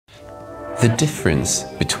The difference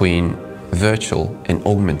between virtual and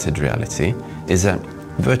augmented reality is that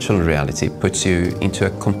virtual reality puts you into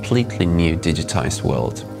a completely new digitized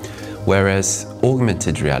world, whereas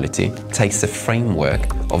augmented reality takes the framework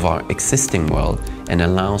of our existing world and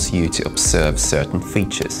allows you to observe certain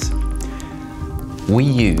features. We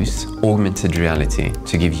use augmented reality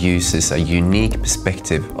to give users a unique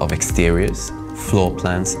perspective of exteriors, floor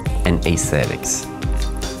plans, and aesthetics.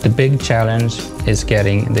 The big challenge is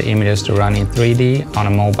getting the images to run in 3D on a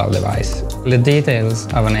mobile device. The details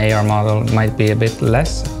of an AR model might be a bit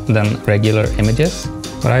less than regular images,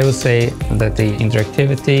 but I would say that the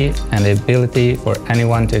interactivity and the ability for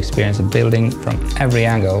anyone to experience a building from every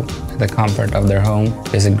angle in the comfort of their home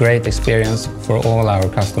is a great experience for all our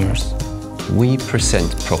customers. We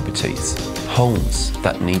present properties, homes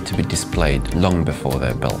that need to be displayed long before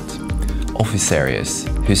they're built, office areas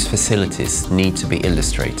whose facilities need to be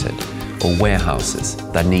illustrated, or warehouses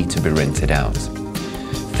that need to be rented out.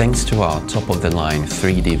 Thanks to our top-of-the-line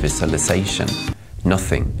 3D visualization,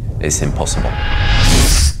 nothing is impossible.